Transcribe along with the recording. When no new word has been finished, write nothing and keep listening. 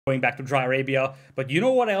going back to Dry Arabia. But you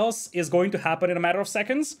know what else is going to happen in a matter of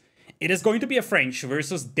seconds? It is going to be a French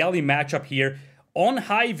versus Delhi matchup here on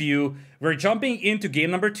High View. We're jumping into game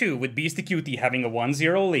number 2 with Beastyqt having a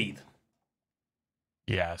 1-0 lead.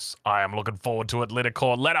 Yes, I am looking forward to it,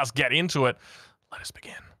 Lidakor. Let us get into it. Let us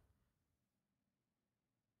begin.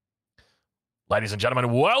 Ladies and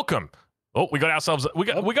gentlemen, welcome. Oh, we got ourselves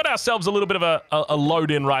a little bit of a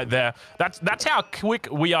load in right there. That's how quick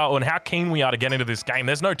we are and how keen we are to get into this game.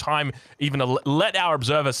 There's no time even to let our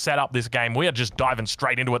observers set up this game. We are just diving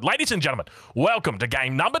straight into it. Ladies and gentlemen, welcome to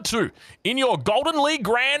game number 2 in your Golden League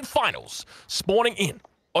Grand Finals. Spawning in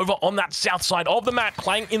over on that south side of the map,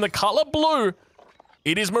 playing in the color blue,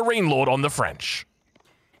 it is MarineLorD on the French.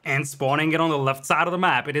 And spawning it on the left side of the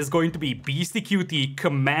map, it is going to be Beastyqt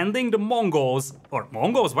commanding the Mongols. Or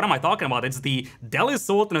Mongols, what am I talking about? It's the Delhi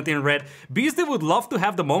Sultanate in red. Beasty would love to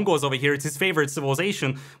have the Mongols over here. It's his favorite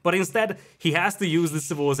civilization. But instead, he has to use the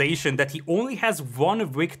civilization that he only has one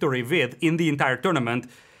victory with in the entire tournament.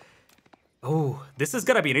 Oh, this is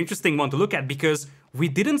gonna be an interesting one to look at because we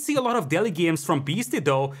didn't see a lot of Delhi games from Beasty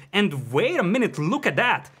though. And wait a minute, look at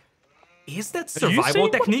that. Is that survival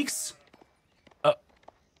techniques?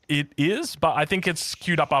 It is, but I think it's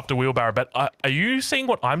queued up after wheelbarrow. But are you seeing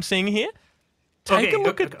what I'm seeing here? Take a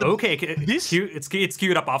look at this. It's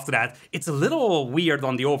queued up after that. It's a little weird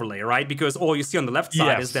on the overlay, right? Because all you see on the left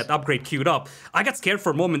side is that upgrade queued up. I got scared for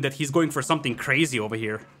a moment that he's going for something crazy over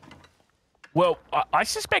here. Well, I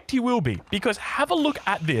suspect he will be, because have a look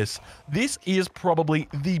at this. This is probably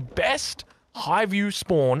the best high view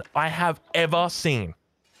spawn I have ever seen.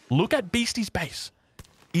 Look at Beasty's base.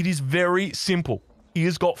 It is very simple. He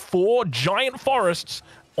has got 4 giant forests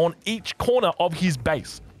on each corner of his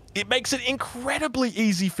base. It makes it incredibly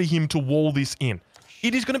easy for him to wall this in.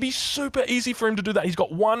 It is going to be super easy for him to do that. He's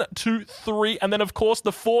got 1, 2, 3, and then of course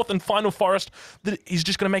the 4th and final forest that is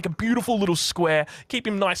just going to make a beautiful little square, keep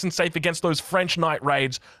him nice and safe against those French night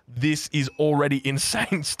raids. This is already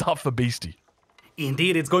insane stuff for Beasty.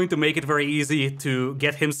 Indeed, it's going to make it very easy to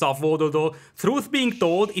get himself walled, although, truth being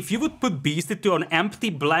told, if you would put Beasty to an empty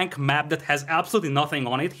blank map that has absolutely nothing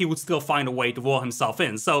on it, he would still find a way to wall himself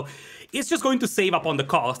in. So, it's just going to save up on the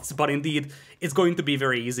costs, but indeed, it's going to be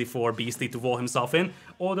very easy for Beasty to wall himself in.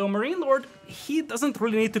 Although MarineLorD, he doesn't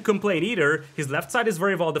really need to complain either. His left side is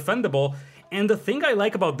very well defendable. And the thing I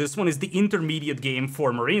like about this one is the intermediate game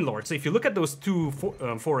for MarineLorD. So if you look at those 2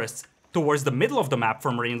 forests towards the middle of the map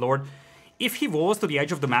for MarineLorD, if he walls to the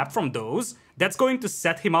edge of the map from those, that's going to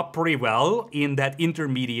set him up pretty well in that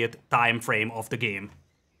intermediate time frame of the game.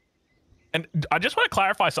 And I just want to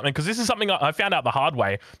clarify something, because this is something I found out the hard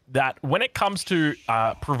way, that when it comes to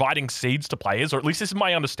providing seeds to players, or at least this is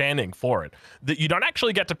my understanding for it, that you don't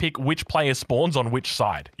actually get to pick which player spawns on which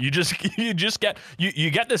side. You just get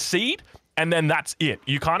the seed, and then that's it.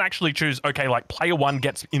 You can't actually choose, okay, like player 1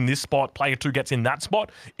 gets in this spot, player 2 gets in that spot.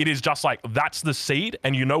 It is just like, that's the seed,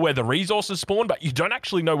 and you know where the resources spawn, but you don't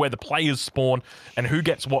actually know where the players spawn and who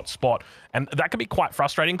gets what spot. And that can be quite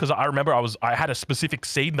frustrating, because I remember I had a specific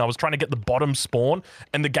seed and I was trying to get the bottom spawn,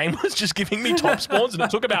 and the game was just giving me top spawns, and it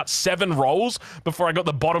took about 7 rolls before I got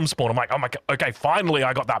the bottom spawn. I'm like, oh my god, okay, finally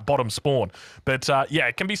I got that bottom spawn. But yeah,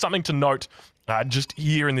 it can be something to note just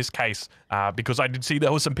here in this case, because I did see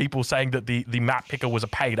there were some people saying that the map picker was a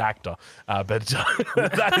paid actor, but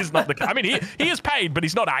that is not the case. I mean, he is paid, but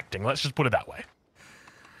he's not acting. Let's just put it that way.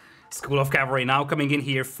 School of Cavalry now coming in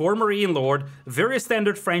here for MarineLorD. Very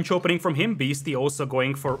standard French opening from him. Beasty also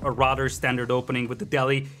going for a rather standard opening with the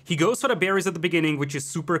Delhi. He goes for the berries at the beginning, which is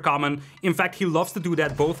super common. In fact, he loves to do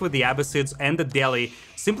that both with the Abbasids and the Delhi,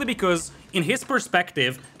 simply because, in his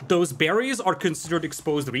perspective, those berries are considered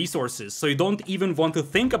exposed resources, so you don't even want to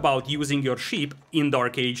think about using your sheep in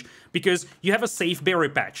Dark Age, because you have a safe berry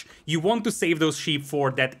patch. You want to save those sheep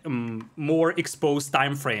for that more exposed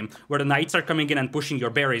time frame, where the knights are coming in and pushing your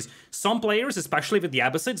berries. Some players, especially with the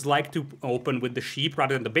Abbasids, like to open with the sheep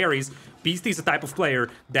rather than the berries. Beasty is the type of player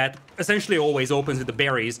that essentially always opens with the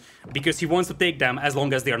berries, because he wants to take them as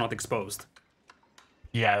long as they are not exposed.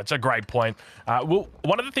 Yeah, that's a great point. Well,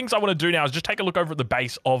 one of the things I want to do now is just take a look over at the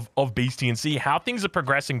base of Beasty and see how things are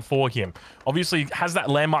progressing for him. Obviously, has that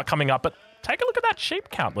landmark coming up, but take a look at that sheep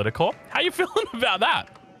count, Lidakor. How you feeling about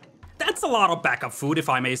that? That's a lot of backup food, if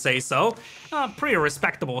I may say so. Pretty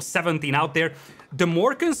respectable 17 out there. The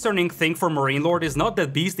more concerning thing for MarineLorD is not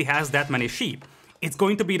that Beasty has that many sheep. It's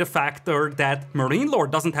going to be the factor that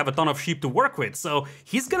MarineLorD doesn't have a ton of sheep to work with, so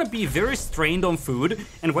he's gonna be very strained on food,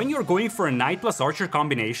 and when you're going for a Knight plus Archer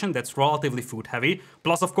combination that's relatively food heavy,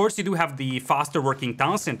 plus of course you do have the faster working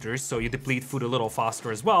town centers, so you deplete food a little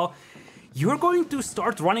faster as well, you're going to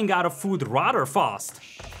start running out of food rather fast.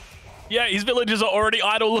 Yeah, his villagers are already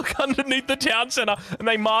idle. Look underneath the town center, and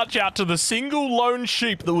they march out to the single lone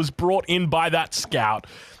sheep that was brought in by that scout.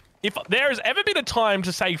 If there has ever been a time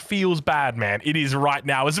to say feels bad, man, it is right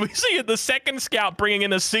now. As we see it, the second scout bringing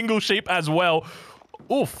in a single sheep as well.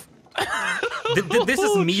 Oof. This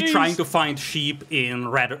is me trying to find sheep in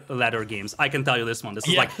ladder games. I can tell you this one. This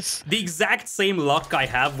is like the exact same luck I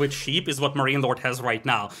have with sheep is what MarineLorD has right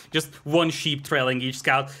now. Just one sheep trailing each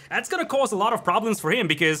scout. That's gonna cause a lot of problems for him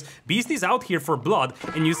because Beasty's out here for blood,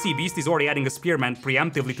 and you see Beasty's already adding a spearman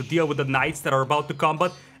preemptively to deal with the knights that are about to come,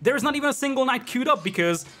 but there's not even a single knight queued up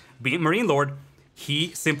because MarineLorD,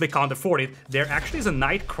 he simply can't afford it. There actually is a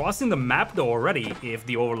knight crossing the map though already, if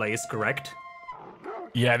the overlay is correct.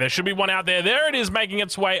 Yeah, there should be one out there. There it is, making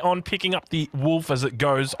its way on, picking up the wolf as it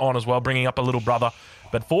goes on as well, bringing up a little brother.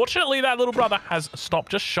 But fortunately, that little brother has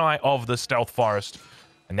stopped just shy of the stealth forest.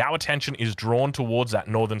 And now attention is drawn towards that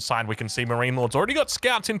northern side. We can see MarineLorD's already got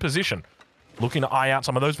scouts in position, looking to eye out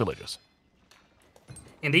some of those villagers.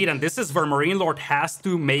 Indeed, and this is where MarineLorD has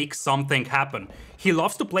to make something happen. He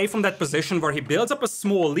loves to play from that position where he builds up a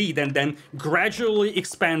small lead and then gradually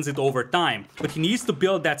expands it over time. But he needs to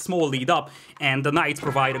build that small lead up, and the Knights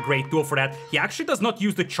provide a great tool for that. He actually does not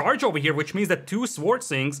use the charge over here, which means that 2 Sword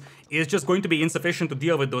Sings is just going to be insufficient to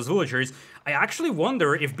deal with those villagers. I actually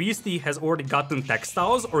wonder if Beasty has already gotten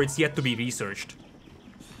textiles or it's yet to be researched.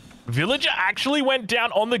 Villager actually went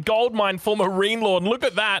down on the gold mine for MarineLorD. Look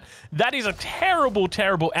at that. That is a terrible,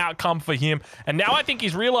 terrible outcome for him. And now I think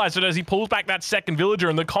he's realized it as he pulls back that second villager.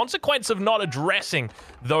 And the consequence of not addressing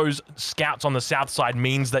those scouts on the south side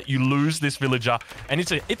means that you lose this villager. And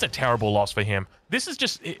it's a terrible loss for him. This is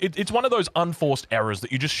just, it's one of those unforced errors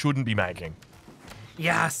that you just shouldn't be making.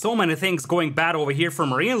 Yeah, so many things going bad over here for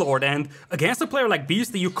MarineLorD, and against a player like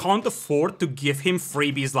Beasty, you can't afford to give him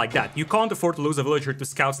freebies like that. You can't afford to lose a villager to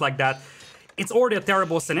scouts like that. It's already a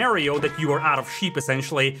terrible scenario that you are out of sheep,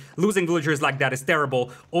 essentially. Losing villagers like that is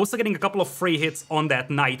terrible. Also getting a couple of free hits on that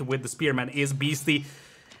knight with the spearman is Beasty.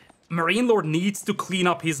 MarineLorD needs to clean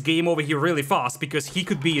up his game over here really fast, because he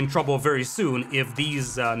could be in trouble very soon if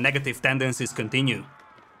these negative tendencies continue.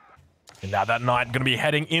 And now that knight going to be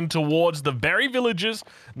heading in towards the very villages.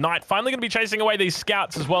 Knight finally going to be chasing away these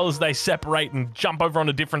scouts as well as they separate and jump over on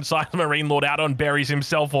a different side. MarineLorD out on berries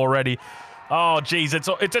himself already. Oh, geez, it's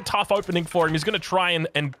a tough opening for him. He's going to try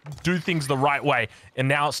and do things the right way. And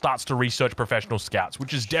now it starts to research professional scouts,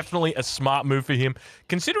 which is definitely a smart move for him,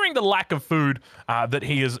 considering the lack of food that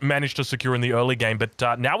he has managed to secure in the early game.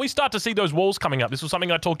 But now we start to see those walls coming up. This was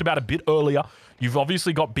something I talked about a bit earlier. You've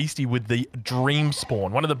obviously got Beasty with the Dream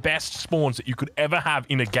Spawn, one of the best spawns that you could ever have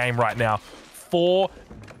in a game right now. 4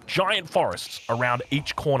 giant forests around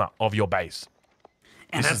each corner of your base.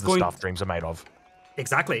 And this is the stuff dreams are made of.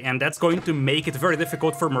 Exactly, and that's going to make it very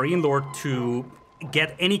difficult for MarineLorD to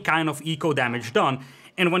get any kind of eco damage done.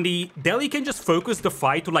 And when the Delhi can just focus the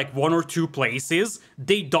fight to like 1 or 2 places,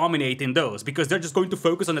 they dominate in those, because they're just going to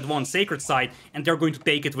focus on that one sacred site and they're going to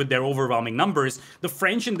take it with their overwhelming numbers. The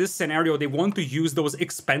French in this scenario, they want to use those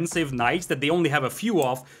expensive knights that they only have a few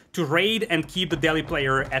of to raid and keep the Delhi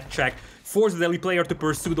player at check, force the Delhi player to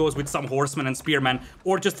pursue those with some horsemen and spearmen,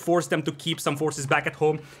 or just force them to keep some forces back at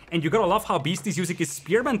home. And you gotta love how Beasty's using his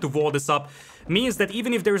spearmen to wall this up. Means that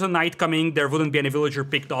even if there's a knight coming, there wouldn't be any villager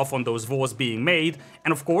picked off on those walls being made.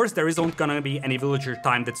 And of course, there isn't gonna be any villager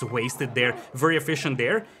time that's wasted there. Very efficient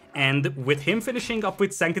there. And with him finishing up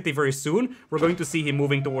with Sanctity very soon, we're going to see him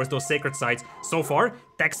moving towards those sacred sites. So far,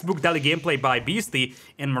 textbook Delhi gameplay by Beasty.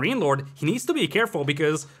 And MarineLorD, he needs to be careful,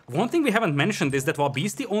 because one thing we haven't mentioned is that while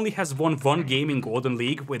Beasty only has won 1 game in Golden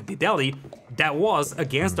League with the Delhi, that was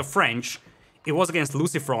against the French. It was against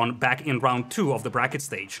Lucifron back in round 2 of the bracket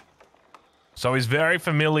stage. So he's very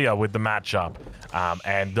familiar with the matchup.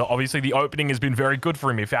 And obviously the opening has been very good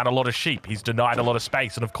for him. He found a lot of sheep. He's denied a lot of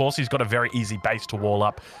space. And of course, he's got a very easy base to wall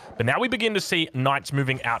up. But now we begin to see knights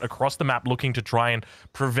moving out across the map, looking to try and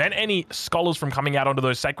prevent any scholars from coming out onto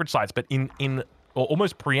those sacred sites. But or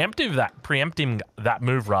almost preempting that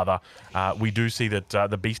move, rather, we do see that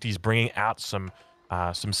the Beastie's bringing out some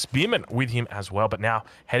spearmen with him as well. But now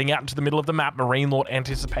heading out into the middle of the map, MarineLorD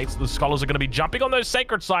anticipates the scholars are going to be jumping on those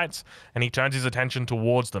sacred sites, and he turns his attention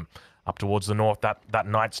towards them. Up towards the north, that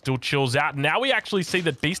knight still chills out. Now we actually see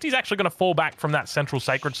that Beastie's actually going to fall back from that central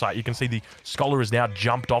sacred site. You can see the scholar has now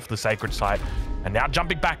jumped off the sacred site and now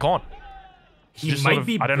jumping back on. He might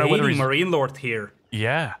be baiting MarineLorD here.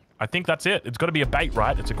 Yeah, I think that's it. It's got to be a bait,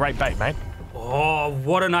 right? It's a great bait, mate. Oh,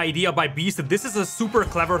 what an idea by Beast. This is a super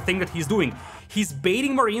clever thing that he's doing. He's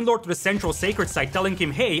baiting MarineLorD to the central sacred site, telling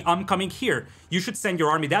him, hey, I'm coming here. You should send your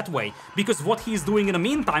army that way. Because what he's doing in the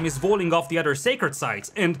meantime is walling off the other sacred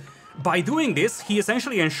sites. And By doing this, he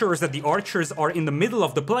essentially ensures that the archers are in the middle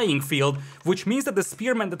of the playing field, which means that the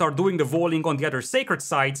spearmen that are doing the volleying on the other sacred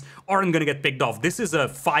sites aren't gonna get picked off. This is a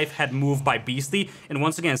 5-head move by Beasty, and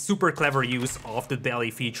once again, super clever use of the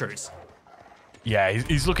deli features. Yeah,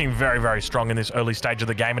 he's looking very, very strong in this early stage of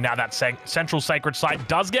the game, and now that central sacred site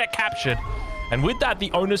does get captured. And with that, the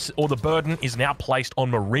onus or the burden is now placed on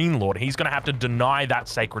MarineLorD. He's going to have to deny that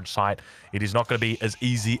sacred site. It is not going to be as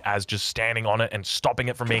easy as just standing on it and stopping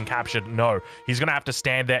it from being captured. No, he's going to have to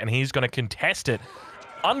stand there and he's going to contest it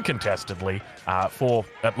uncontestedly for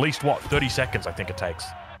at least, 30 seconds, I think it takes.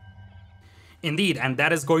 Indeed, and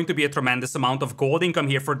that is going to be a tremendous amount of gold income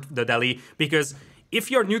here for the deli, because if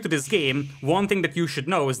you're new to this game, one thing that you should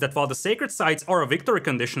know is that while the sacred sites are a victory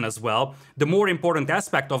condition as well, the more important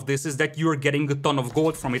aspect of this is that you're getting a ton of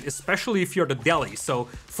gold from it, especially if you're the deli. So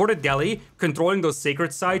for the deli, controlling those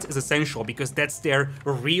sacred sites is essential because that's their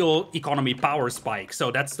real economy power spike. So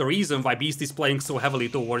that's the reason why Beast is playing so heavily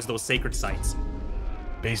towards those sacred sites.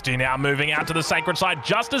 Beasty now moving out to the sacred site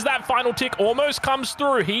just as that final tick almost comes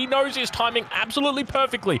through. He knows his timing absolutely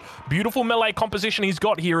perfectly. Beautiful melee composition he's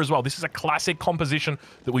got here as well. This is a classic composition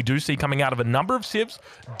that we do see coming out of a number of civs.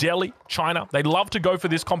 Delhi, China, they love to go for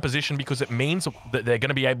this composition because it means that they're going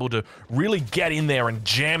to be able to really get in there and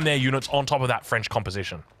jam their units on top of that French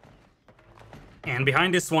composition. And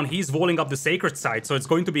behind this one, he's walling up the sacred site, so it's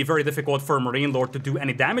going to be very difficult for MarineLorD to do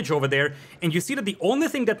any damage over there. And you see that the only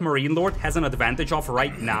thing that MarineLorD has an advantage of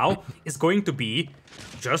right now is going to be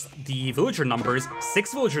just the villager numbers.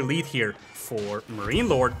 6 villager lead here for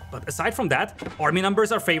MarineLorD, but aside from that, army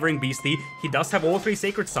numbers are favoring Beasty. He does have all 3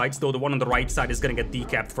 sacred sites, though the one on the right side is gonna get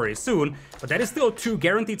decapped very soon, but that is still 2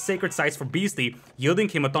 guaranteed sacred sites for Beasty, yielding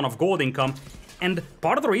him a ton of gold income. And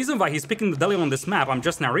part of the reason why he's picking the deli on this map, I'm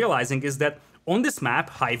just now realizing, is that on this map,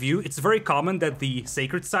 High View, it's very common that the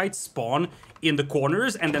sacred sites spawn in the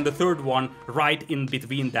corners and then the third one right in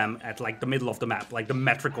between them at like the middle of the map, like the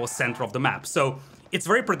metrical center of the map. So it's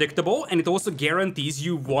very predictable and it also guarantees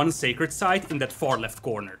you 1 sacred site in that far left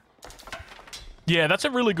corner. Yeah, that's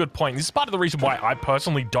a really good point. This is part of the reason why I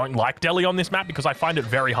personally don't like Delhi on this map, because I find it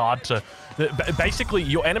very hard to... Basically,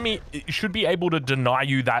 your enemy should be able to deny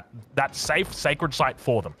you that safe sacred site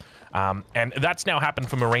for them. And that's now happened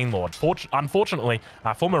for MarineLorD. Unfortunately,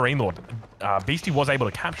 for MarineLorD, Beasty was able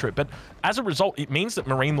to capture it, but as a result, it means that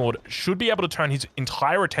MarineLorD should be able to turn his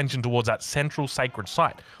entire attention towards that central sacred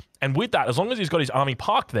site. And with that, as long as he's got his army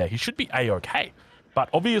parked there, he should be A-okay. But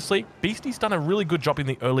obviously, Beasty's done a really good job in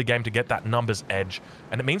the early game to get that numbers edge,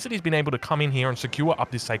 and it means that he's been able to come in here and secure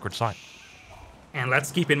up this sacred site. And let's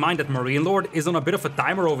keep in mind that MarineLorD is on a bit of a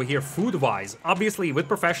timer over here food-wise. Obviously, with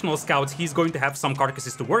professional scouts, he's going to have some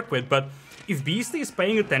carcasses to work with, but if Beasty is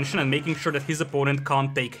paying attention and making sure that his opponent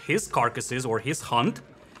can't take his carcasses or his hunt,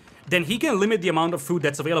 then he can limit the amount of food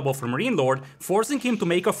that's available for MarineLorD, forcing him to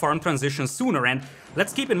make a farm transition sooner. And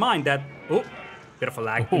let's keep in mind that... Oh, bit of a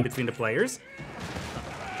lag in between the players.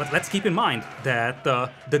 But let's keep in mind that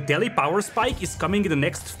the Delhi power spike is coming in the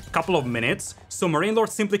next couple of minutes, so MarineLorD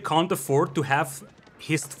simply can't afford to have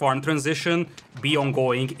his farm transition be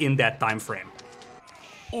ongoing in that time frame.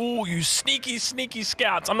 Oh, you sneaky, sneaky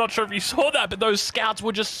scouts. I'm not sure if you saw that, but those scouts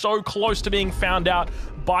were just so close to being found out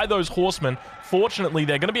by those horsemen. Fortunately,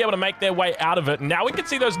 they're going to be able to make their way out of it. Now we can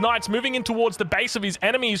see those knights moving in towards the base of his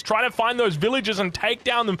enemies, trying to find those villages and take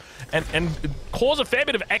down them and cause a fair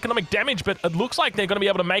bit of economic damage, but it looks like they're going to be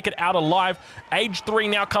able to make it out alive. Age 3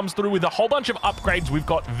 now comes through with a whole bunch of upgrades. We've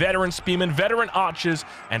got veteran spearmen, veteran archers,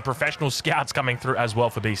 and professional scouts coming through as well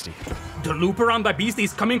for Beasty. The loop around by Beasty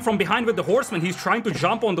is coming from behind with the horsemen. He's trying to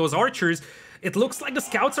jump on those archers. It looks like the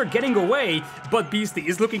scouts are getting away, but Beasty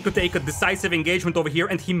is looking to take a decisive engagement over here,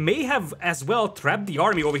 and he may have as well trapped the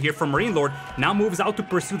army over here from MarineLorD. Now moves out to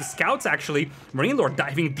pursue the scouts, actually. MarineLorD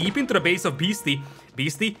diving deep into the base of Beasty.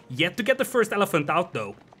 Beasty yet to get the first elephant out,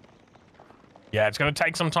 though. Yeah, it's going to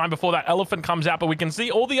take some time before that elephant comes out, but we can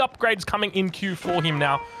see all the upgrades coming in queue for him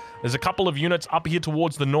now. There's a couple of units up here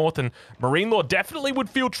towards the north, and MarineLorD definitely would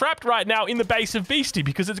feel trapped right now in the base of Beasty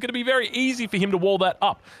because it's going to be very easy for him to wall that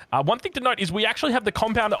up. One thing to note is we actually have the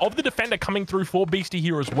compounder of the defender coming through for Beasty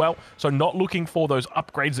here as well, so not looking for those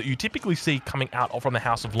upgrades that you typically see coming out from the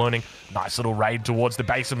House of Learning. Nice little raid towards the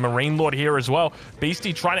base of MarineLorD here as well.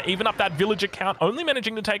 Beasty trying to even up that villager count, only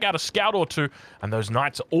managing to take out a scout or 2, and those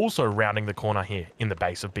knights are also rounding the corner here in the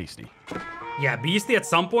base of Beasty. Yeah, Beasty at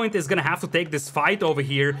some point is gonna have to take this fight over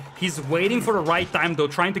here. He's waiting for the right time though,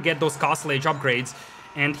 trying to get those castle age upgrades.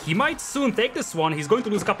 And he might soon take this one. He's going to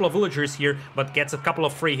lose a couple of villagers here, but gets a couple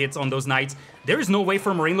of free hits on those knights. There is no way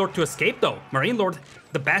for MarineLorD to escape though. MarineLorD,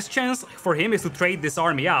 the best chance for him is to trade this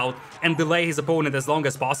army out and delay his opponent as long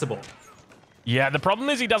as possible. Yeah, the problem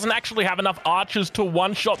is he doesn't actually have enough archers to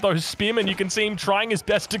one-shot those spearmen. You can see him trying his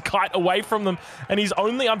best to kite away from them, and he's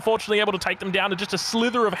only unfortunately able to take them down to just a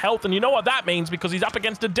slither of health. And you know what that means, because he's up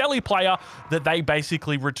against a Delhi player that they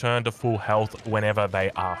basically return to full health whenever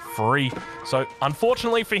they are free. So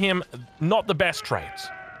unfortunately for him, not the best trades.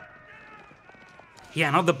 Yeah,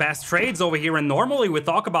 not the best trades over here, and normally we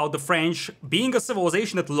talk about the French being a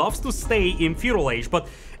civilization that loves to stay in feudal age, but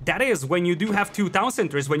that is when you do have two town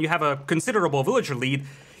centers, when you have a considerable villager lead.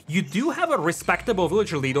 You do have a respectable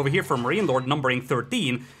villager lead over here for MarineLorD numbering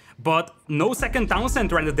 13, but no second town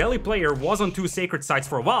center, and the Delhi player was on two sacred sites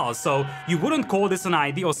for a while, so you wouldn't call this an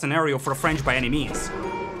ideal scenario for the French by any means.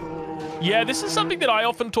 Yeah, this is something that I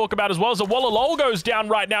often talk about as well. As a Wallalol goes down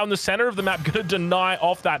right now in the center of the map, going to deny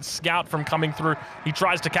off that scout from coming through. He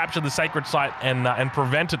tries to capture the sacred site and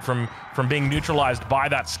prevent it from being neutralized by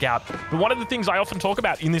that scout. But one of the things I often talk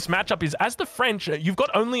about in this matchup is, as the French, you've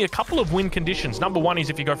got only a couple of win conditions. Number one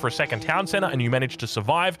is if you go for a second town center and you manage to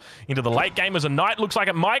survive into the late game as a knight. Looks like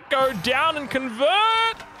it might go down and convert.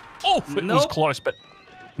 Oh, it was close, but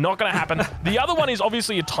not going to happen. The other one is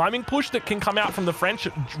obviously a timing push that can come out from the French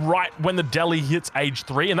right when the Delhi hits age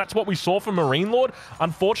 3, and that's what we saw from MarineLorD.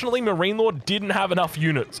 Unfortunately, MarineLorD didn't have enough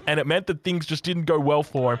units, and it meant that things just didn't go well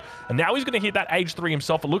for him. And now he's going to hit that age 3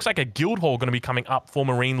 himself. It looks like a guild hall going to be coming up for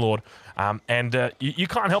MarineLorD, you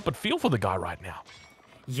can't help but feel for the guy right now.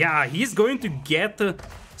 Yeah, he's going to get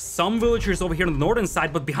some villagers over here on the northern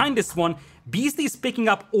side, but behind this one, Beastyqt is picking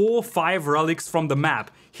up all 5 relics from the map.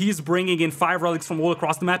 He's bringing in 5 relics from all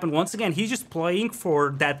across the map, and once again, he's just playing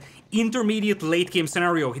for that intermediate late game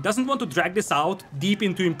scenario. He doesn't want to drag this out deep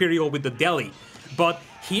into Imperial with the Delhi, but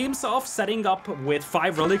he himself setting up with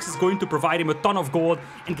 5 relics is going to provide him a ton of gold.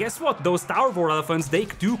 And guess what? Those Tower War elephants, they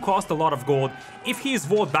do cost a lot of gold. If he is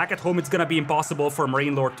walled back at home, it's gonna be impossible for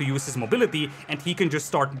MarineLorD to use his mobility, and he can just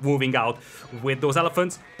start moving out with those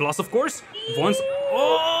elephants. Plus, of course, once...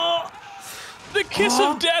 Oh! The kiss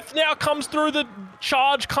of death now comes through, the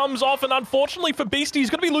charge comes off, and unfortunately for Beastyqt, he's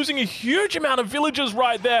going to be losing a huge amount of villagers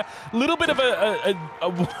right there. A little bit of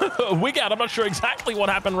a wig out. I'm not sure exactly what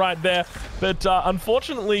happened right there, but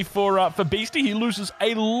unfortunately for Beastyqt, he loses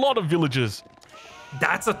a lot of villagers.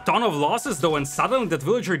 That's a ton of losses though, and suddenly that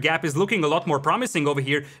villager gap is looking a lot more promising over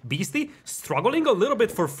here. Beastyqt struggling a little bit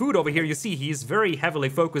for food over here. You see he's very heavily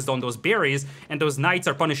focused on those berries, and those knights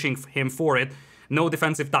are punishing him for it. No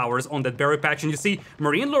defensive towers on that berry patch, and you see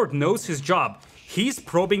MarineLorD knows his job. He's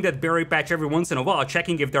probing that berry patch every once in a while,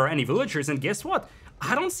 checking if there are any villagers, and guess what?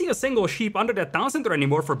 I don't see a single sheep under that town center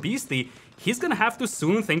anymore for Beastyqt. He's gonna have to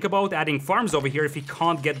soon think about adding farms over here if he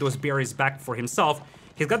can't get those berries back for himself.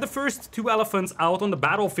 He's got the first 2 elephants out on the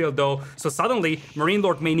battlefield though, so suddenly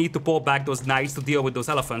MarineLorD may need to pull back those knights to deal with those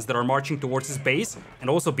elephants that are marching towards his base. And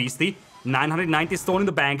also Beastyqt, 990 stone in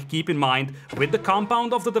the bank. Keep in mind, with the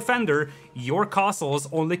compound of the defender, your castles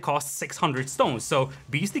only cost 600 stones, so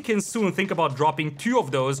Beastyqt can soon think about dropping 2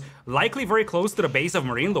 of those, likely very close to the base of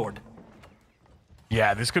MarineLorD.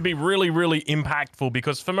 Yeah, this could be really, really impactful,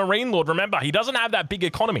 because for MarineLorD, remember, he doesn't have that big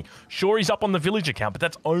economy. Sure, he's up on the village account, but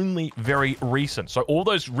that's only very recent. So all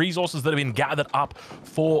those resources that have been gathered up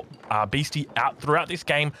for Beastyqt out throughout this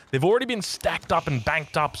game, they've already been stacked up and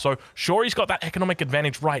banked up. So sure, he's got that economic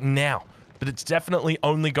advantage right now, but it's definitely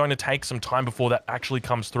only going to take some time before that actually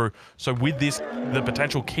comes through. So with this, the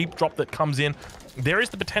potential keep drop that comes in, there is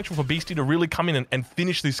the potential for Beastyqt to really come in and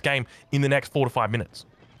finish this game in the next 4 to 5 minutes.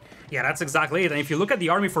 Yeah, that's exactly it. And if you look at the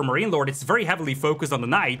army for MarineLorD, it's very heavily focused on the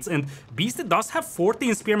knights, and Beastyqt does have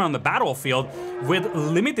 14 spearmen on the battlefield, with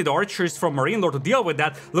limited archers from MarineLorD to deal with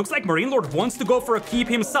that. Looks like MarineLorD wants to go for a keep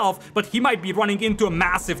himself, but he might be running into a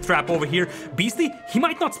massive trap over here. Beastyqt, he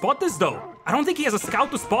might not spot this though. I don't think he has a scout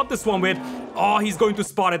to spot this one with. Oh, he's going to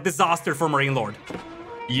spot it. Disaster for MarineLorD.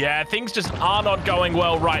 Yeah, things just are not going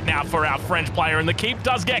well right now for our French player, and the keep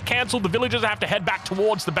does get cancelled. The villagers have to head back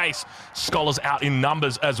towards the base. Scholars out in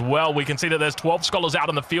numbers as well. We can see that there's 12 scholars out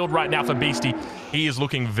on the field right now for Beastyqt. He is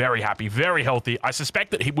looking very happy, very healthy. I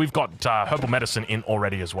suspect that we've got herbal medicine in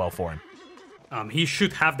already as well for him. He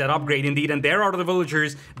should have that upgrade indeed, and there are the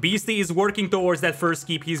villagers. Beastyqt is working towards that first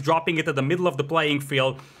keep. He's dropping it at the middle of the playing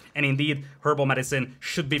field. And indeed, herbal medicine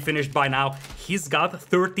should be finished by now. He's got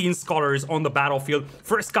 13 scholars on the battlefield.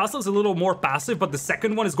 First castle is a little more passive, but the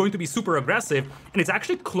second one is going to be super aggressive. And it's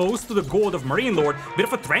actually close to the gold of MarineLorD. Bit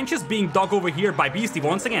of a trench is being dug over here by Beastyqt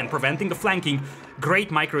once again, preventing the flanking.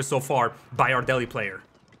 Great micro so far by our Delhi player.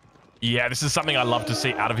 Yeah, this is something I love to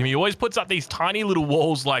see out of him. He always puts up these tiny little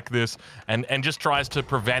walls like this and just tries to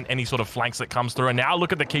prevent any sort of flanks that comes through. And now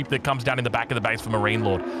look at the keep that comes down in the back of the base for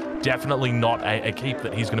MarineLorD. Definitely not a keep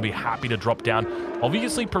that he's going to be happy to drop down.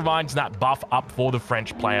 Obviously provides that buff up for the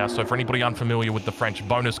French player. So for anybody unfamiliar with the French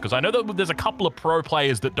bonus, because I know that there's a couple of pro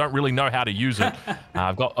players that don't really know how to use it.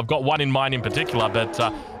 I've got one in mind in particular, but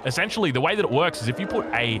essentially the way that it works is if you put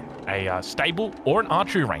a stable or an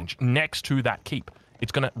archery range next to that keep,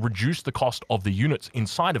 it's going to reduce the cost of the units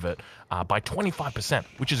inside of it by 25%,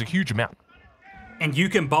 which is a huge amount. And you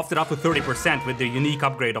can buff it up to 30% with the unique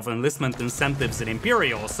upgrade of enlistment incentives in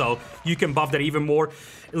Imperial, so you can buff that even more.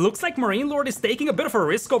 It looks like MarineLorD is taking a bit of a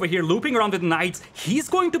risk over here, looping around with the Knights. He's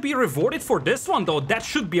going to be rewarded for this one, though. That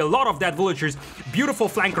should be a lot of that villagers. Beautiful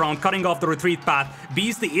flank round, cutting off the retreat path.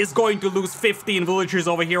 Beasty is going to lose 15 villagers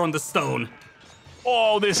over here on the stone.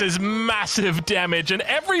 Oh, this is massive damage, and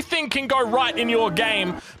everything can go right in your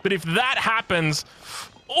game, but if that happens,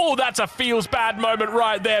 oh, that's a feels bad moment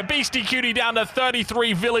right there. Beastyqt down to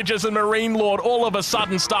 33 villagers, and MarineLorD all of a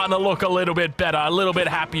sudden starting to look a little bit better, a little bit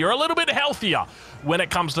happier, a little bit healthier when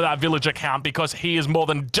it comes to that villager count, because he is more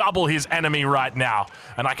than double his enemy right now,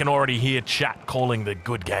 and I can already hear chat calling the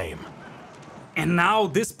good game. And now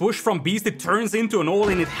this push from Beastyqt turns into an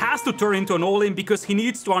all-in. It has to turn into an all-in because he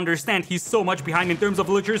needs to understand he's so much behind in terms of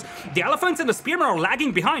villagers. The elephants and the spearmen are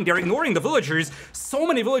lagging behind. They're ignoring the villagers. So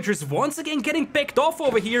many villagers once again getting picked off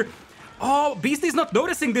over here. Oh, Beasty's not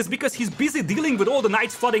noticing this because he's busy dealing with all the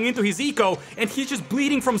knights flooding into his eco, and he's just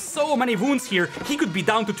bleeding from so many wounds here. He could be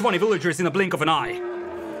down to 20 villagers in a blink of an eye.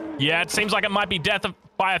 Yeah, it seems like it might be death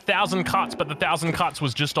by 1,000 cuts, but the 1,000 cuts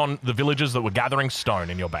was just on the villagers that were gathering stone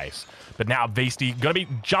in your base. But now Beasty going to be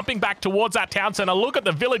jumping back towards that town center. Look at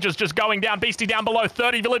the villagers just going down. Beasty down below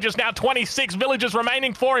 30 villagers now, 26 villagers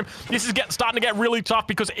remaining for him. This is starting to get really tough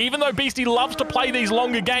because even though Beasty loves to play these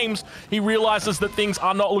longer games, he realizes that things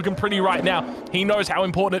are not looking pretty right now. He knows how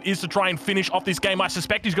important it is to try and finish off this game. I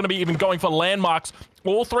suspect he's going to be even going for landmarks.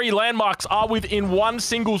 All 3 landmarks are within one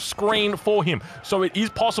single screen for him. So it is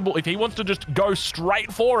possible if he wants to just go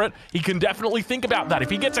straight for it, he can definitely think about that. If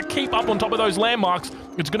he gets a keep up on top of those landmarks,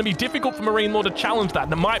 it's going to be difficult for MarineLorD to challenge that.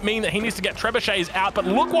 And it might mean that he needs to get trebuchets out, but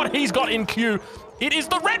look what he's got in queue. It is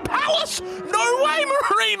the Red Palace! No way,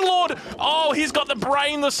 MarineLorD! Oh, he's got the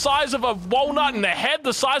brain the size of a walnut and the head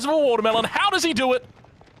the size of a watermelon. How does he do it?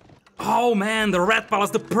 Oh man, the Red Palace,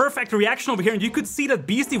 the perfect reaction over here, and you could see that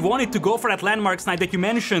Beasty wanted to go for that landmark snipe that you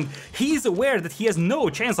mentioned. He's aware that he has no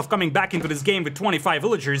chance of coming back into this game with 25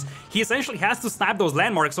 villagers. He essentially has to snipe those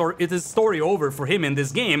landmarks or it is story over for him in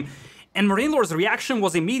this game. And MarineLorD's reaction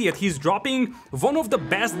was immediate. He's dropping one of the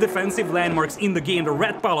best defensive landmarks in the game, the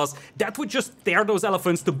Red Palace, that would just tear those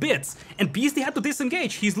elephants to bits. And Beasty had to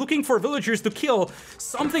disengage. He's looking for villagers to kill,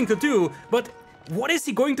 something to do, but what is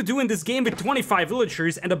he going to do in this game with 25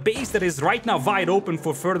 villagers and a base that is right now wide open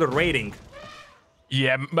for further raiding?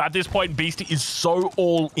 Yeah, at this point, Beasty is so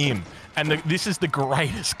all in. And this is the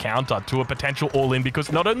greatest counter to a potential all-in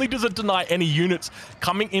because not only does it deny any units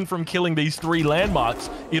coming in from killing these 3 landmarks,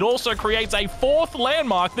 it also creates a 4th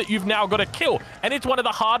landmark that you've now got to kill. And it's one of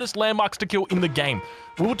the hardest landmarks to kill in the game.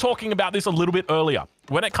 We were talking about this a little bit earlier.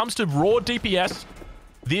 When it comes to raw DPS,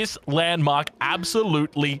 this landmark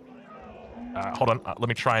absolutely... hold on, let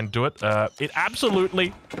me try and do it. It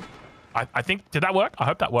absolutely... I think... Did that work? I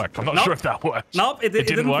hope that worked. I'm not sure if that worked. Nope, it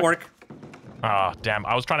didn't work. Oh, damn.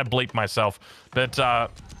 I was trying to bleep myself. But,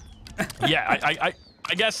 yeah, I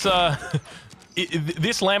guess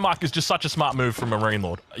this landmark is just such a smart move from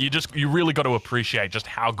MarineLorD. You really got to appreciate just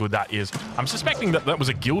how good that is. I'm suspecting that was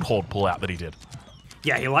a guild horde pullout that he did.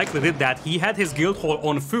 Yeah, he likely did that. He had his guild hall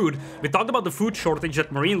on food. We talked about the food shortage that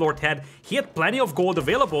MarineLorD had. He had plenty of gold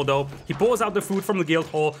available though. He pulls out the food from the guild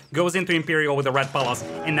hall, goes into Imperial with the Red Palace,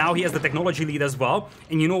 and now he has the technology lead as well.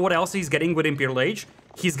 And you know what else he's getting with Imperial Age?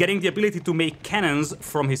 He's getting the ability to make cannons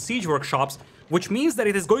from his siege workshops, which means that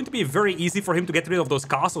it is going to be very easy for him to get rid of those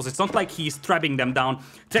castles. It's not like he's trapping them down.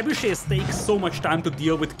 Trebuchets take so much time to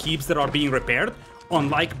deal with keeps that are being repaired,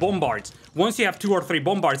 unlike bombards. Once you have 2 or 3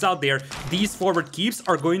 bombards out there, these forward keeps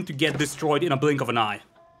are going to get destroyed in a blink of an eye.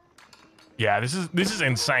 Yeah, this is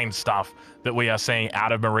insane stuff that we are seeing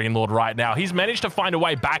out of MarineLorD right now. He's managed to find a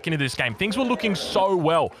way back into this game. Things were looking so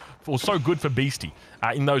well, or so good for Beasty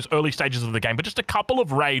in those early stages of the game, but just a couple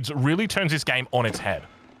of raids really turns this game on its head.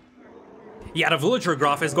 Yeah, the villager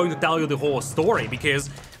graph is going to tell you the whole story, because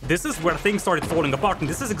this is where things started falling apart, and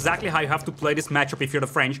this is exactly how you have to play this matchup if you're the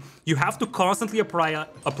French. You have to constantly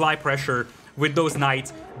apply pressure with those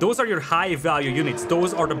knights. Those are your high-value units.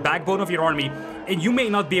 Those are the backbone of your army, and you may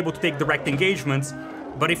not be able to take direct engagements,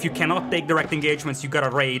 but if you cannot take direct engagements, you gotta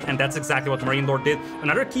raid, and that's exactly what MarineLorD did.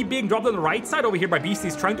 Another keep being dropped on the right side over here by Beasty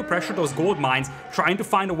is trying to pressure those gold mines, trying to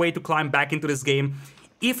find a way to climb back into this game.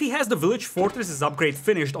 If he has the village fortresses upgrade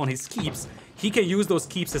finished on his keeps, he can use those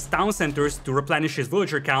keeps as town centers to replenish his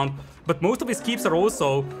villager count, but most of his keeps are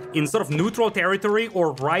also in sort of neutral territory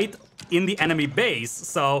or right in the enemy base,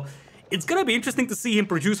 so it's gonna be interesting to see him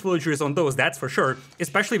produce villagers on those, that's for sure,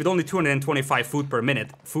 especially with only 225 food per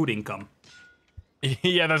minute food income.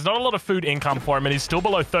 Yeah, there's not a lot of food income for him, and he's still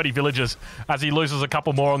below 30 villagers as he loses a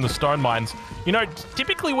couple more on the stone mines. You know,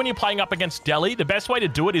 typically when you're playing up against Delhi, the best way to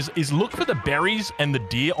do it is look for the berries and the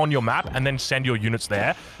deer on your map and then send your units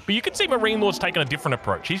there. But you can see MarineLorD's taken a different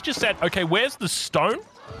approach. He's just said, okay, where's the stone?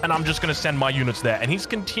 And I'm just going to send my units there. And he's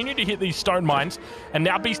continued to hit these stone mines, and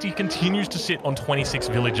now Beasty continues to sit on 26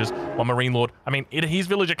 villagers, while MarineLorD, I mean, his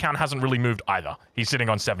villager count hasn't really moved either. He's sitting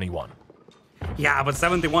on 71. Yeah, but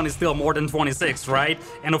 71 is still more than 26, right?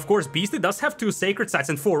 And of course, Beasty does have 2 sacred sites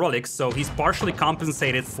and 4 relics, so he's partially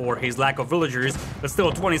compensated for his lack of villagers, but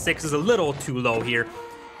still 26 is a little too low here.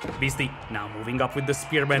 Beasty now moving up with the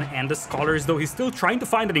spearmen and the scholars, though he's still trying to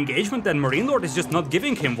find an engagement, and MarineLorD is just not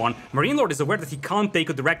giving him one. MarineLorD is aware that he can't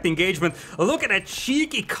take a direct engagement. Look at that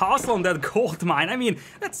cheeky castle on that gold mine. I mean,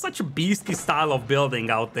 that's such a Beasty style of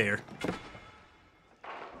building out there.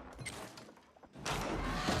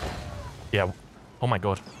 Yeah. Oh my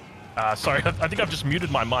god. Sorry, I think I've just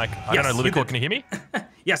muted my mic. I Yes, don't know, Lidakor, can you hear me?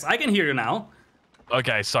 Yes, I can hear you now.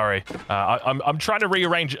 Okay, sorry. I'm trying to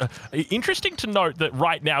rearrange. Interesting to note that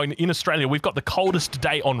right now in Australia we've got the coldest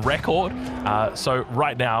day on record. So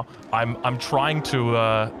right now I'm trying to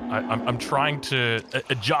I'm trying to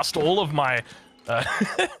adjust all of my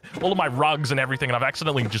rugs and everything, and I've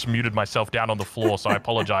accidentally just muted myself down on the floor, so I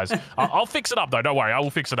apologize. I'll fix it up though, don't worry, I will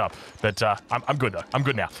fix it up. But I'm good though, I'm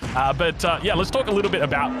good now. Yeah, let's talk a little bit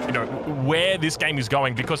about, you know, where this game is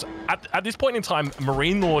going, because at this point in time,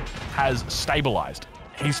 MarineLorD has stabilized.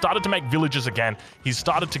 He's started to make villages again. He's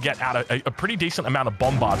started to get out a pretty decent amount of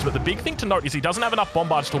bombards, but the big thing to note is he doesn't have enough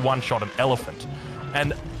bombards to one-shot an elephant.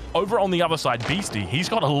 And over on the other side, Beasty, he's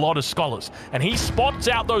got a lot of scholars, and he spots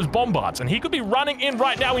out those bombards, and he could be running in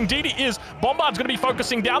right now. Indeed he is. Bombard's going to be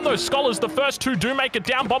focusing down those scholars. The first 2 do make it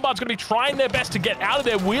down. Bombard's going to be trying their best to get out of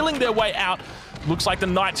there, wheeling their way out. Looks like the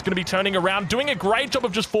Knight's going to be turning around, doing a great job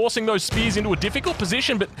of just forcing those spears into a difficult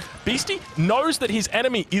position, but Beasty knows that his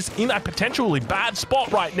enemy is in a potentially bad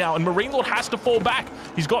spot right now, and MarineLorD has to fall back.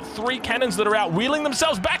 He's got 3 cannons that are out, wheeling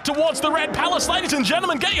themselves back towards the Red Palace. Ladies and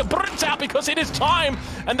gentlemen, get your Brits out, because it is time,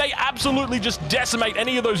 and they absolutely just decimate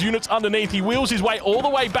any of those units underneath. He wheels his way all the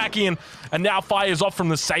way back in, and now fires off from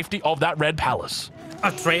the safety of that Red Palace.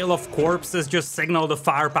 A trail of corpses just signal the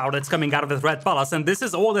firepower that's coming out of the Red Palace, and this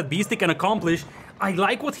is all that Beasty can accomplish. I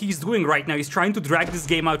like what he's doing right now. He's trying to drag this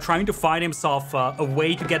game out, trying to find himself a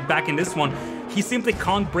way to get back in this one. He simply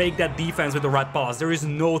can't break that defense with the Red Palace. There is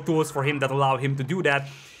no tools for him that allow him to do that.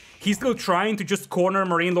 He's still trying to just corner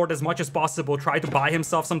MarineLorD as much as possible, try to buy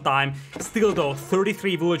himself some time. Still though,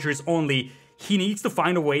 33 villagers only. He needs to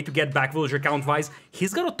find a way to get back villager count-wise.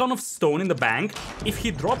 He's got a ton of stone in the bank. If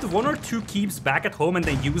he dropped 1 or 2 keeps back at home and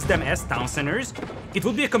then used them as town centers, it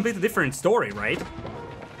would be a completely different story, right?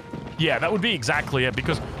 Yeah, that would be exactly it,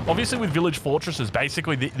 because obviously with village fortresses,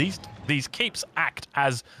 basically these keeps act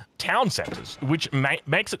as town centers, which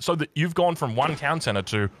makes it so that you've gone from 1 town center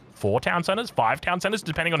to 4 town centers, 5 town centers,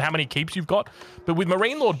 depending on how many keeps you've got. But with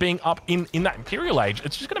MarineLorD being up in that Imperial Age,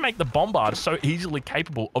 it's just going to make the bombards so easily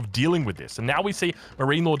capable of dealing with this. And now we see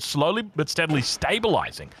MarineLorD slowly but steadily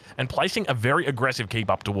stabilizing and placing a very aggressive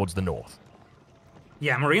keep up towards the north.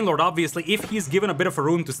 Yeah, MarineLorD, obviously, if he's given a bit of a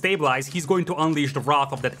room to stabilize, he's going to unleash the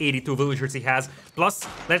wrath of that 82 villagers he has. Plus,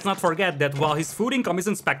 let's not forget that while his food income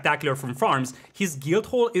isn't spectacular from farms, his guild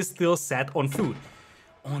hall is still set on food.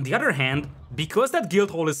 On the other hand, because that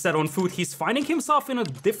guild hall is set on food, he's finding himself in a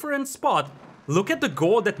different spot. Look at the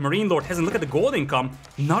gold that MarineLorD has and look at the gold income.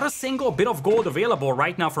 Not a single bit of gold available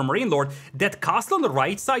right now for MarineLorD. That castle on the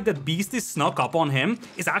right side that Beasty snuck up on him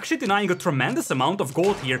is actually denying a tremendous amount of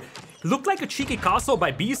gold here. Looked like a cheeky castle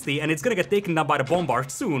by Beasty, and it's gonna get taken down by the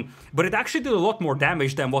bombard soon, but it actually did a lot more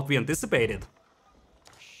damage than what we anticipated.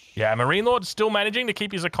 Yeah, MarineLorD still managing to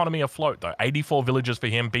keep his economy afloat, though. 84 villagers for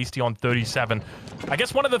him, Beasty on 37. I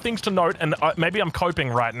guess one of the things to note, and maybe I'm coping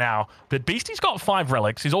right now, but Beasty's got 5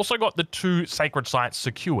 relics. He's also got the 2 sacred sites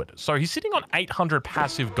secured. So he's sitting on 800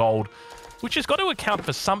 passive gold, which has got to account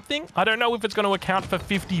for something. I don't know if it's going to account for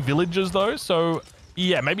 50 villagers, though. So,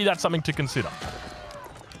 yeah, maybe that's something to consider.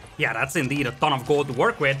 Yeah, that's indeed a ton of gold to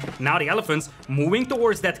work with. Now the elephants moving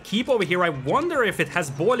towards that keep over here. I wonder if it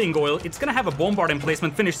has boiling oil. It's gonna have a bombard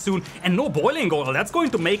emplacement finished soon, and no boiling oil. That's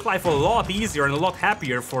going to make life a lot easier and a lot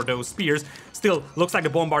happier for those spears. Still, looks like the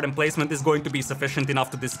bombard emplacement is going to be sufficient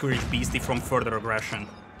enough to discourage Beasty from further aggression.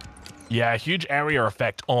 Yeah, huge area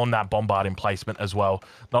effect on that bombard emplacement as well.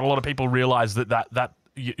 Not a lot of people realize that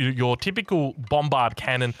your typical bombard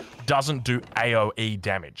cannon doesn't do AoE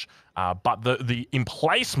damage. But the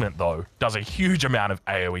emplacement, though, does a huge amount of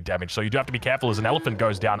AoE damage. So you do have to be careful as an elephant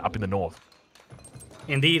goes down up in the north.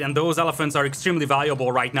 Indeed, and those elephants are extremely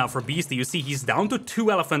valuable right now for Beasty. You see, he's down to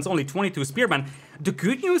 2 elephants, only 22 spearmen. The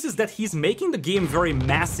good news is that he's making the game very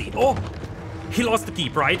messy. Oh, he lost the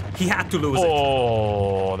keep, right? He had to lose it.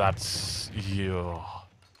 Oh, that's... Yeah.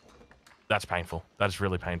 That's painful. That's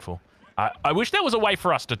really painful. I wish there was a way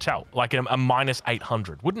for us to tell, like a minus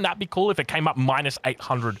 800. Wouldn't that be cool if it came up minus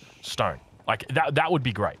 800 stone? Like, that would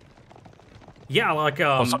be great. Yeah, like...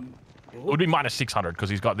 it would be minus 600 because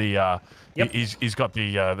he's got the... Yep. He's got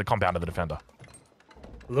the compound of the defender.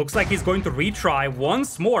 Looks like he's going to retry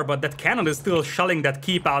once more, but that cannon is still shelling that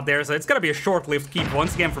keep out there, so it's gonna be a short-lived keep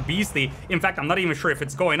once again for Beasty. In fact, I'm not even sure if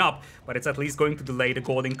it's going up, but it's at least going to delay the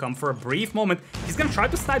gold income for a brief moment. He's gonna try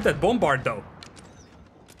to snipe that bombard, though.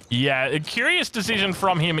 Yeah, a curious decision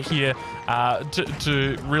from him here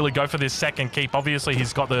to really go for this second keep. Obviously,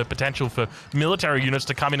 he's got the potential for military units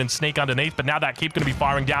to come in and sneak underneath, but now that keep going to be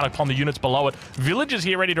firing down upon the units below it. Villagers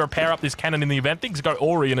here ready to repair up this cannon in the event things go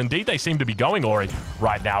Ori, and indeed they seem to be going Ori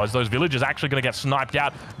right now, as those villagers actually going to get sniped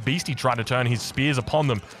out. Beasty trying to turn his spears upon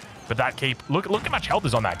them, but that keep, look how much health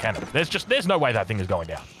is on that cannon. There's no way that thing is going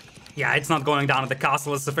down. Yeah, it's not going down. The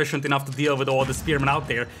castle is sufficient enough to deal with all the spearmen out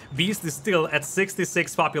there. Beast is still at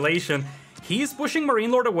 66 population. He's pushing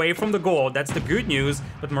MarineLorD away from the gold. That's the good news.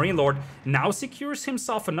 But MarineLorD now secures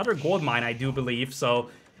himself another gold mine, I do believe.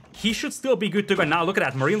 So he should still be good to go. Now look at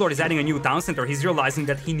that. MarineLorD is adding a new town center. He's realizing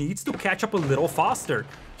that he needs to catch up a little faster.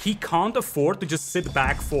 He can't afford to just sit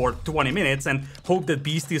back for 20 minutes and hope that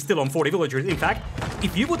Beasty is still on 40 villagers. In fact,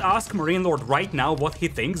 if you would ask MarineLorD right now what he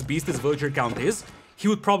thinks Beasty's villager count is, he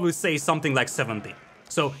would probably say something like 70.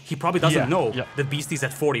 So he probably doesn't know that Beasty's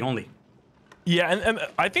at 40 only. Yeah, and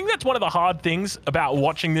I think that's one of the hard things about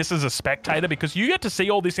watching this as a spectator, because you get to see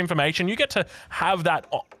all this information. You get to have that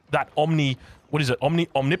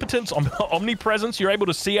omnipotence, omnipresence. You're able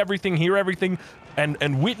to see everything, hear everything,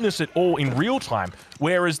 and witness it all in real time.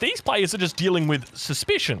 Whereas these players are just dealing with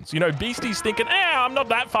suspicions. You know, Beasty's thinking, I'm not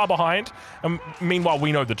that far behind. Meanwhile,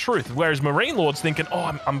 we know the truth. Whereas MarineLorD's thinking,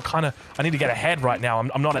 I need to get ahead right now.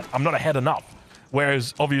 I'm not ahead enough.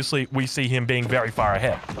 Whereas obviously we see him being very far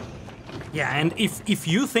ahead. Yeah, and if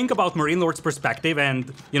you think about MarineLorD's perspective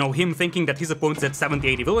and, you know, him thinking that his opponent's at 70,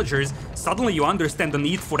 80 villagers, suddenly you understand the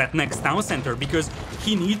need for that next town center, because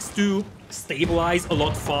he needs to stabilize a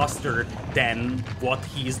lot faster than what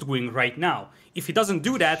he's doing right now. If he doesn't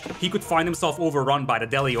do that, he could find himself overrun by the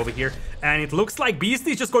deli over here. And it looks like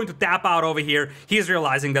Beasty's just going to tap out over here. He's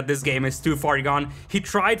realizing that this game is too far gone. He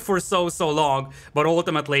tried for so long, but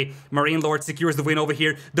ultimately, MarineLorD secures the win over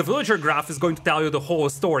here. The villager graph is going to tell you the whole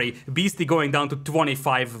story. Beasty going down to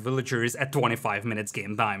 25 villagers at 25 minutes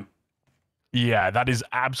game time. Yeah, that is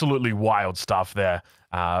absolutely wild stuff there.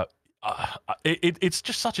 It's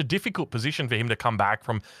just such a difficult position for him to come back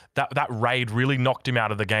from. That raid really knocked him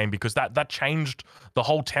out of the game, because that changed the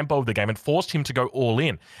whole tempo of the game and forced him to go all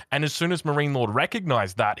in. And as soon as MarineLorD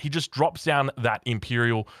recognized that, he just drops down that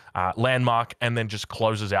Imperial landmark and then just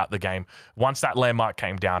closes out the game. Once that landmark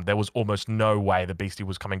came down, there was almost no way that Beasty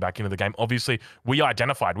was coming back into the game. Obviously, we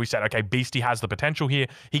said, okay, Beasty has the potential here.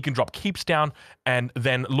 He can drop keeps down and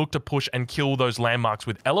then look to push and kill those landmarks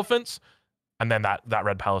with elephants. And then that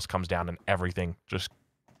Red Palace comes down and everything just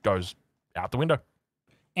goes out the window.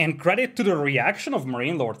 And credit to the reaction of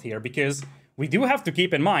MarineLorD here, because we do have to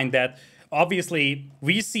keep in mind that obviously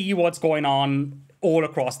we see what's going on all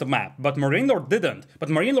across the map, but MarineLorD didn't. But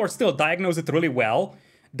MarineLorD still diagnosed it really well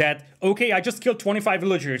that, okay, I just killed 25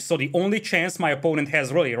 villagers, so the only chance my opponent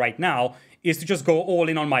has really right now is to just go all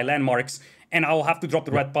in on my landmarks, and I'll have to drop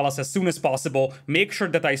the Red Palace as soon as possible, make sure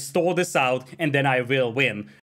that I stall this out, and then I will win.